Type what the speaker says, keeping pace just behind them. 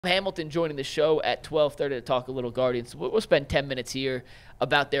Hamilton joining the show at 12:30 to talk a little Guardians. We'll spend 10 minutes here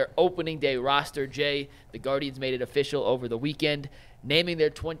about their opening day roster. Jay, the Guardians made it official over the weekend, naming their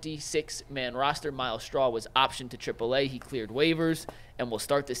 26-man roster. Myles Straw was optioned to AAA. He cleared waivers and will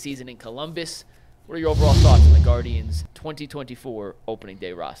start the season in Columbus. What are your overall thoughts on the Guardians' 2024 opening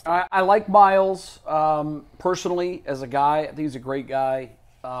day roster? I like Myles personally as a guy. I think he's a great guy.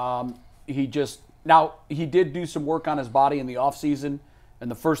 He did do some work on his body in the offseason. And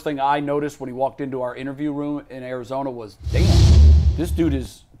the first thing I noticed when he walked into our interview room in Arizona was, damn, this dude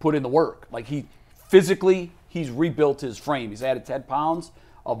has put in the work. Like, he's rebuilt his frame. He's added 10 pounds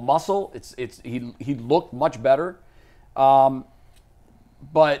of muscle. He looked much better. But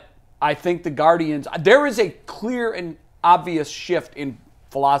I think the Guardians, there is a clear and obvious shift in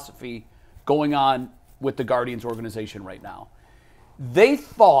philosophy going on with the Guardians organization right now. They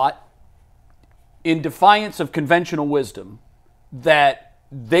thought, in defiance of conventional wisdom, that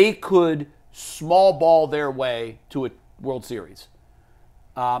they could small ball their way to a World Series.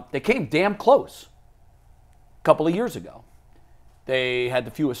 They came damn close a couple of years ago. They had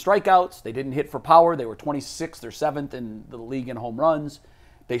the fewest strikeouts. They didn't hit for power. They were 26th or 7th in the league in home runs.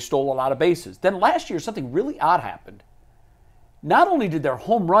 They stole a lot of bases. Then last year, something really odd happened. Not only did their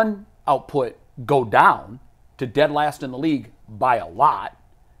home run output go down to dead last in the league by a lot,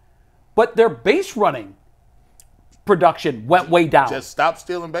 but their base running production went way down. Just stop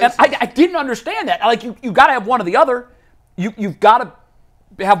stealing bases. And I didn't understand that. Like, you got to have one or the other. You've got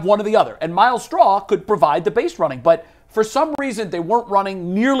to have one or the other. And Myles Straw could provide the base running. But for some reason, they weren't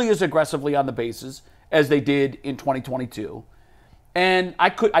running nearly as aggressively on the bases as they did in 2022. And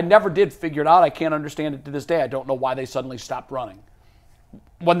I never did figure it out. I can't understand it to this day. I don't know why they suddenly stopped running.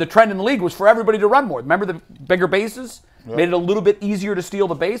 When the trend in the league was for everybody to run more. Remember the bigger bases? Yep. Made it a little bit easier to steal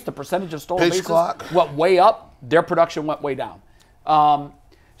the base. The percentage of stolen bases went way up. Their production went way down.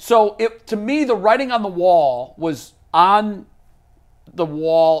 So to me, the writing on the wall was on the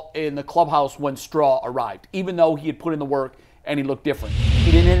wall in the clubhouse when Straw arrived, even though he had put in the work and he looked different.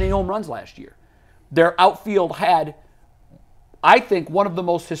 He didn't hit any home runs last year. Their outfield had, I think, one of the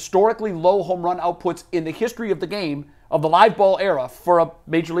most historically low home run outputs in the history of the game, of the live ball era, for a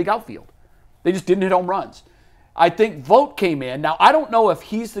major league outfield. They just didn't hit home runs. I think Vogt came in. Now, I don't know if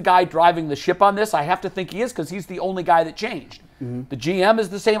he's the guy driving the ship on this. I have to think he is, because he's the only guy that changed. Mm-hmm. The GM is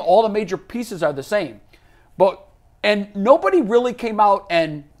the same. All the major pieces are the same. And nobody really came out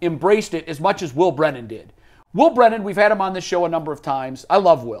and embraced it as much as Will Brennan did. Will Brennan, we've had him on this show a number of times. I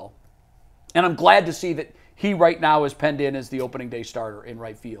love Will. And I'm glad to see that he right now is penned in as the opening day starter in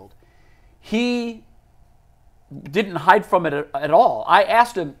right field. He didn't hide from it at all. I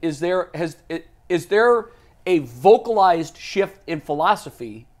asked him, is there a vocalized shift in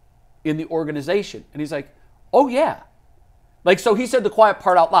philosophy in the organization? And he's like, oh yeah. Like, so he said the quiet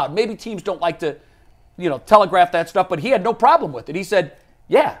part out loud. Maybe teams don't like to, telegraph that stuff, but he had no problem with it. He said,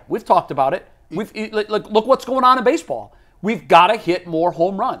 yeah, we've talked about it. Look what's going on in baseball. We've got to hit more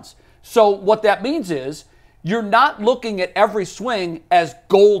home runs. So what that means is you're not looking at every swing as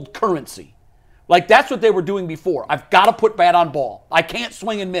gold currency. Like, that's what they were doing before. I've got to put bat on ball. I can't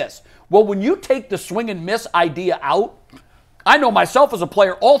swing and miss. Well, when you take the swing and miss idea out, I know myself as a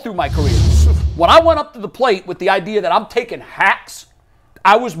player all through my career. When I went up to the plate with the idea that I'm taking hacks,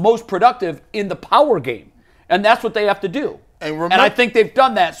 I was most productive in the power game. And that's what they have to do. And I think they've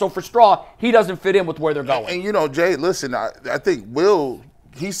done that. So for Straw, he doesn't fit in with where they're going. And Jay, listen, I think Will,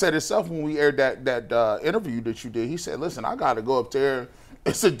 he said himself when we aired that interview that you did, he said, listen, I got to go up there.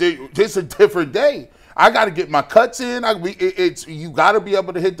 It's a different day. I got to get my cuts in. You got to be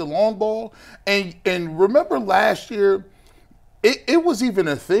able to hit the long ball. And remember last year, it was even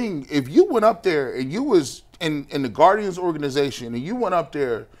a thing. If you went up there and you was in the Guardians organization and you went up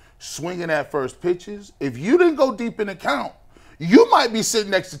there swinging at first pitches, if you didn't go deep in the count, you might be sitting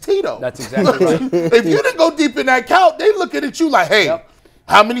next to Tito. That's exactly right. If you didn't go deep in that count, they looking at you like, hey. Yep.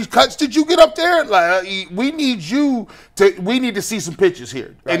 How many cuts did you get up there? Like, we need to see some pitches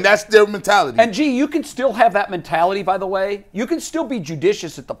here. Right. And that's their mentality. And, you can still have that mentality, by the way. You can still be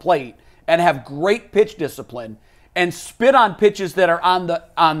judicious at the plate and have great pitch discipline and spit on pitches that are on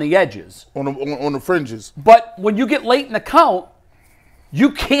the edges. On the fringes. But when you get late in the count,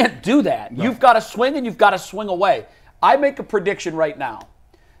 you can't do that. No. You've got to swing and you've got to swing away. I make a prediction right now.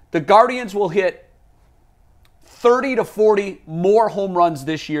 The Guardians will hit 30 to 40 more home runs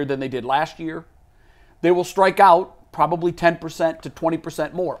this year than they did last year. They will strike out probably 10% to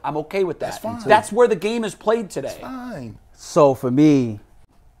 20% more. I'm okay with that. That's fine. That's where the game is played today. That's fine. So for me,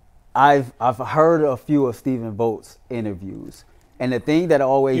 I've heard a few of Stephen Vogt's interviews, and the thing that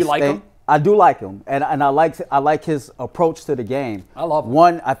always you like him? I do like him, and I like his approach to the game. I love him.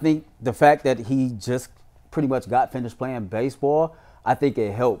 One, I think the fact that he just pretty much got finished playing baseball, I think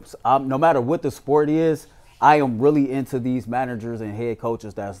it helps. No matter what the sport is, I am really into these managers and head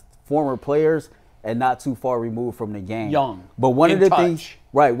coaches that's former players and not too far removed from the game. Young, but one of the things, touch.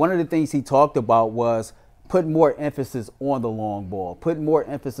 right? One of the things he talked about was putting more emphasis on the long ball, putting more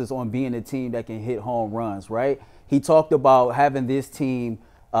emphasis on being a team that can hit home runs. Right? He talked about having this team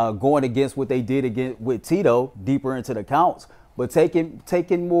going against what they did again with Tito deeper into the counts, but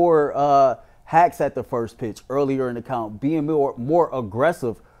taking more hacks at the first pitch earlier in the count, being more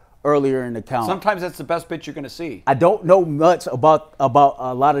aggressive earlier in the count. Sometimes that's the best pitch you're going to see. I don't know much about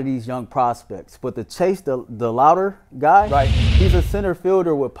a lot of these young prospects, but the Chase the Louder guy, right? He's a center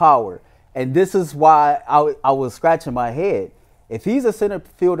fielder with power, and this is why I was scratching my head. If he's a center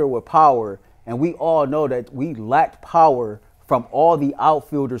fielder with power, and we all know that we lacked power from all the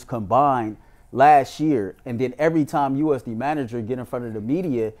outfielders combined last year, and then every time you as the manager get in front of the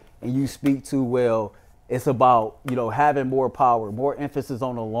media and you speak to, well, it's about, having more power, more emphasis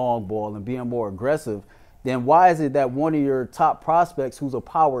on the long ball and being more aggressive, then why is it that one of your top prospects who's a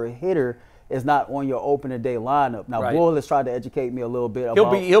power hitter is not on your opening day lineup? Now, right. Bull has tried to educate me a little bit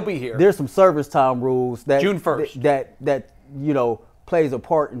about he'll be here. There's some service time rules that June 1st that plays a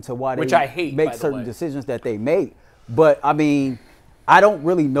part into why Which they I hate, make by the certain way. decisions that they make. But I mean, I don't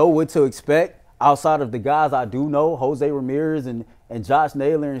really know what to expect outside of the guys I do know, Jose Ramirez and Josh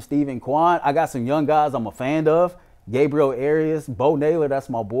Naylor and Stephen Kwan. I got some young guys I'm a fan of, Gabriel Arias, Bo Naylor, that's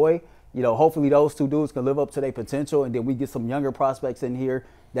my boy. Hopefully those two dudes can live up to their potential, and then we get some younger prospects in here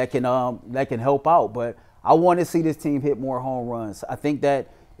that can help out. But I want to see this team hit more home runs. I think that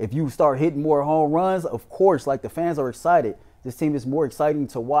if you start hitting more home runs, of course, like the fans are excited. This team is more exciting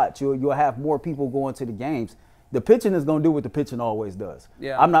to watch. You'll have more people going to the games. The pitching is going to do what the pitching always does.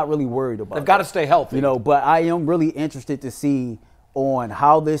 Yeah. I'm not really worried about it. They've got to stay healthy. But I am really interested to see on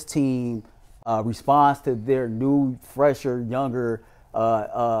how this team responds to their new, fresher, younger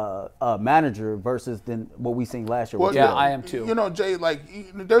manager versus than what we seen last year. Well, yeah, I am too. Jay,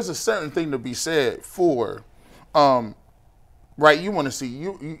 there's a certain thing to be said for, right? You want to see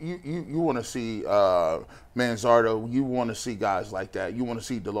you want to see Manzardo. You want to see guys like that. You want to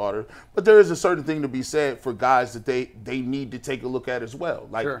see DeLauder. But there is a certain thing to be said for guys that they need to take a look at as well.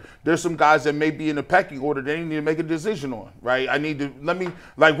 Sure. There's some guys that may be in the pecking order they need to make a decision on. Right?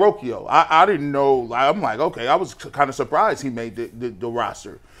 Like Rocchio. I didn't know. I'm like, okay, I was kind of surprised he made the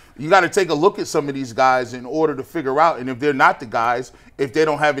roster. You got to take a look at some of these guys in order to figure out, and if they're not the guys, if they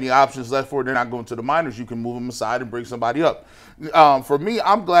don't have any options left for it, they're not going to the minors, you can move them aside and bring somebody up. For me,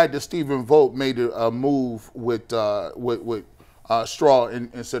 I'm glad that Stephen Vogt made a move with Straw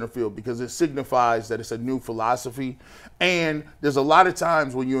in center field, because it signifies that it's a new philosophy. And there's a lot of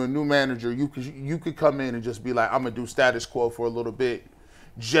times when you're a new manager, you could come in and just be like, I'm going to do status quo for a little bit,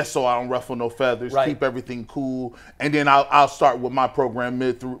 just so I don't ruffle no feathers, right. Keep everything cool, and then I'll start with my program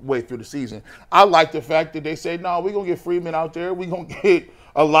way through the season. I like the fact that they say, no, we're going to get Freeman out there. We're going to get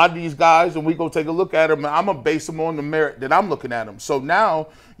a lot of these guys, and we're going to take a look at them, and I'm going to base them on the merit that I'm looking at them. So now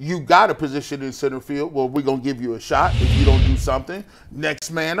you got a position in center field where we're going to give you a shot. If you don't do something,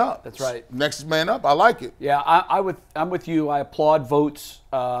 next man up. That's right. Next man up. I like it. Yeah, I'm with you. I applaud Vogt's,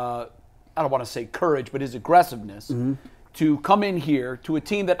 I don't want to say courage, but his aggressiveness. Mm-hmm. To come in here to a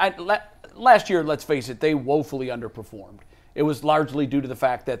team that last year, let's face it, they woefully underperformed. It was largely due to the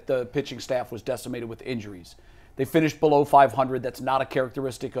fact that the pitching staff was decimated with injuries. They finished below 500. That's not a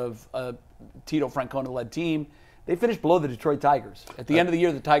characteristic of a Tito Francona-led team. They finished below the Detroit Tigers. At the end of the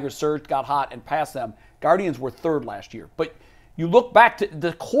year, the Tigers surged, got hot, and passed them. Guardians were third last year. But you look back to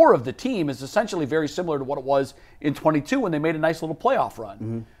the core of the team is essentially very similar to what it was in 22 when they made a nice little playoff run.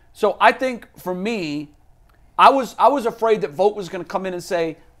 Mm-hmm. So I think, for me, I was afraid that Vogt was going to come in and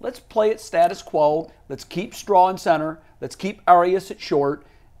say, let's play it status quo. Let's keep Straw in center. Let's keep Arias at short.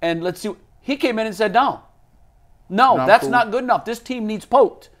 And let's see. He came in and said, no, that's not good enough. This team needs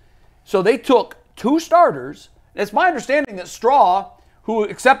poked. So they took two starters. It's my understanding that Straw, who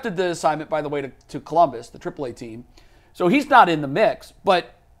accepted the assignment, by the way, to Columbus, the AAA team, so he's not in the mix.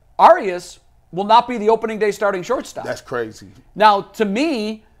 But Arias will not be the opening day starting shortstop. That's crazy. Now, to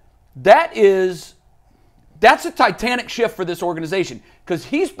me, that's a titanic shift for this organization, because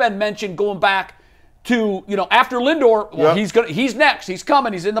he's been mentioned going back to, after Lindor, well, yep. He's next. He's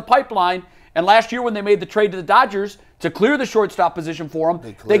coming. He's in the pipeline. And last year when they made the trade to the Dodgers to clear the shortstop position for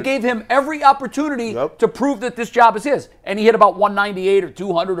him, they gave him every opportunity to prove that this job is his. And he hit about 198 or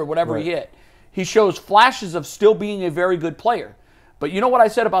 200 or whatever he hit. He shows flashes of still being a very good player. But you know what I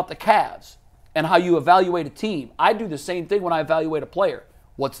said about the Cavs and how you evaluate a team? I do the same thing when I evaluate a player.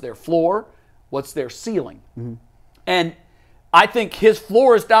 what's their floor, what's their ceiling. And I think his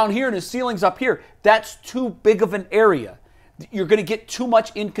floor is down here and his ceiling's up here. That's too big of an area. You're going to get too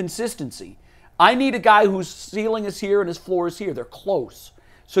much inconsistency. I need a guy whose ceiling is here and his floor is here. They're close.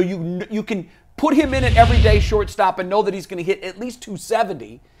 So you can put him in at everyday shortstop and know that he's going to hit at least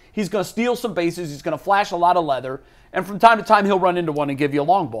 270. He's going to steal some bases. He's going to flash a lot of leather. And from time to time, he'll run into one and give you a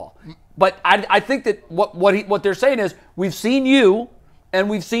long ball. But I think that what they're saying is, we've seen you and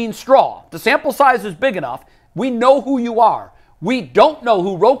we've seen Straw. The sample size is big enough. We know who you are. We don't know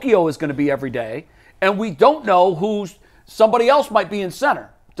who Rocchio is going to be every day. And we don't know who somebody else might be in center.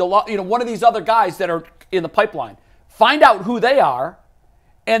 One of these other guys that are in the pipeline. Find out who they are.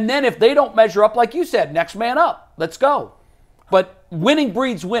 And then if they don't measure up, like you said, next man up. Let's go. But winning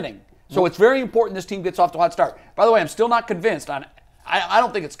breeds winning. So it's very important this team gets off to a hot start. By the way, I'm still not convinced on. I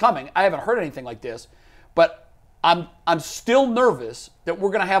don't think it's coming. I haven't heard anything like this. But I'm still nervous that we're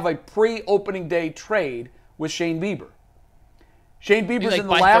going to have a pre-opening day trade with Shane Bieber. Shane Bieber's in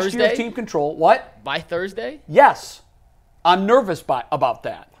the last year of team control. What? By Thursday? Yes. I'm nervous about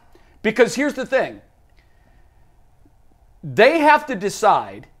that. Because here's the thing. They have to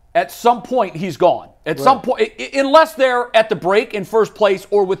decide at some point he's gone. At some point, unless they're at the break in first place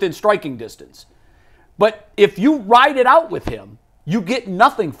or within striking distance. But if you ride it out with him, you get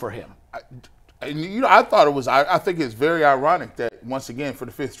nothing for him. I thought it was. I think it's very ironic that once again for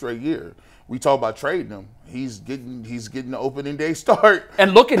the 5th straight year we talk about trading him. He's getting the opening day start.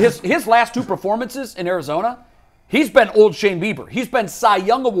 And look at his last 2 performances in Arizona. He's been old Shane Bieber. He's been Cy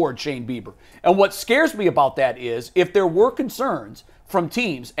Young Award Shane Bieber. And what scares me about that is if there were concerns from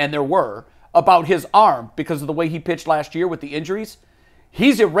teams, and there were, about his arm because of the way he pitched last year with the injuries,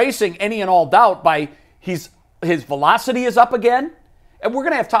 he's erasing any and all doubt by his velocity is up again. And we're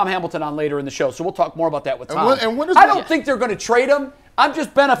going to have Tom Hamilton on later in the show, so we'll talk more about that with Tom. I don't think they're going to trade him. I've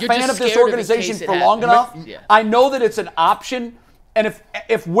just been a fan of this organization for long enough. Yeah. I know that it's an option. And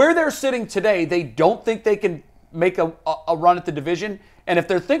if where they're sitting today, they don't think they can make a run at the division, and if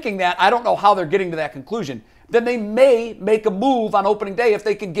they're thinking that, I don't know how they're getting to that conclusion, then they may make a move on opening day if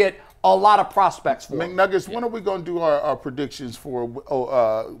they can get a lot of prospects for them. McNuggets, when are we going to do our predictions for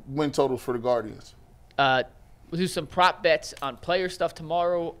win totals for the Guardians? We'll do some prop bets on player stuff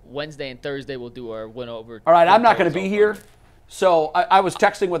tomorrow. Wednesday and Thursday we'll do our win over. All right, I'm not going to be here. So I was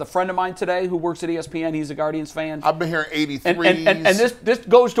texting with a friend of mine today who works at ESPN. He's a Guardians fan. I've been hearing 83s. And this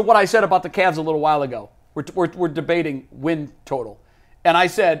goes to what I said about the Cavs a little while ago. We're debating win total. And I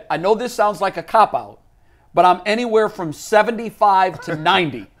said, I know this sounds like a cop-out, but I'm anywhere from 75 to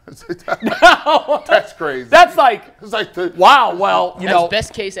 90. That's crazy. That's like, wow, well, that's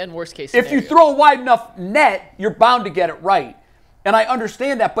best case and worst case scenario. If you throw a wide enough net, you're bound to get it right. And I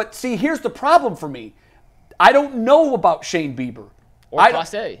understand that. But see, here's the problem for me. I don't know about Shane Bieber. Or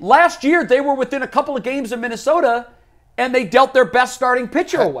Clase. Last year, they were within a couple of games in Minnesota, and they dealt their best starting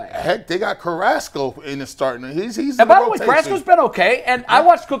pitcher away. Heck, they got Carrasco in the starting. He's and by the way, Carrasco's been okay. And I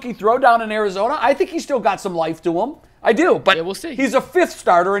watched Cookie throw down in Arizona. I think he's still got some life to him. I do. But we'll see. He's a 5th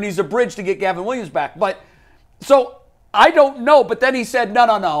starter, and he's a bridge to get Gavin Williams back. But so I don't know. But then he said,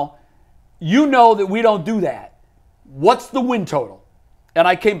 no. You know that we don't do that. What's the win total? And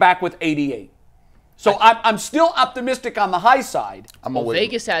I came back with 88. So I'm still optimistic on the high side.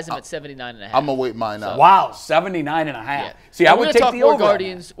 Vegas has him at 79.5. I'm going to wait mine out. Wow, 79.5. Yeah. See, I would take talk the more over.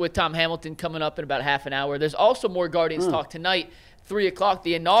 Guardians with Tom Hamilton coming up in about half an hour. There's also more Guardians talk tonight, 3 o'clock,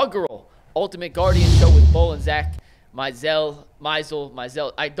 the inaugural Ultimate Guardian show with Bull and Zach Myzel.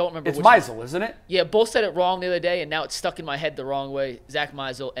 I don't remember It's which Myzel, one. Isn't it? Yeah, Bull said it wrong the other day, and now it's stuck in my head the wrong way. Zach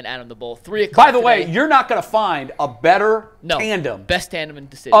Myzel and Adam the Bull. 3 o'clock By the way, you're not going to find a better tandem. Best tandem in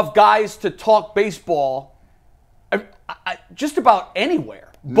the city. Of guys to talk baseball just about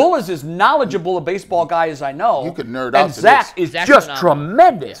anywhere. Bull is as knowledgeable a baseball guy as I know. You could nerd out and to Zach this. is just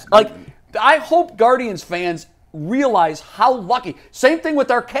tremendous. Yeah. Like, I hope Guardians fans realize how lucky. Same thing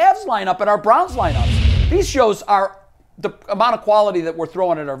with our Cavs lineup and our Browns lineups. These shows are, the amount of quality that we're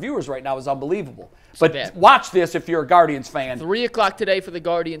throwing at our viewers right now is unbelievable. But watch this if you're a Guardians fan. 3 o'clock today for the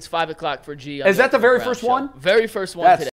Guardians, 5 o'clock for G. Is that the very first one? Very first one today.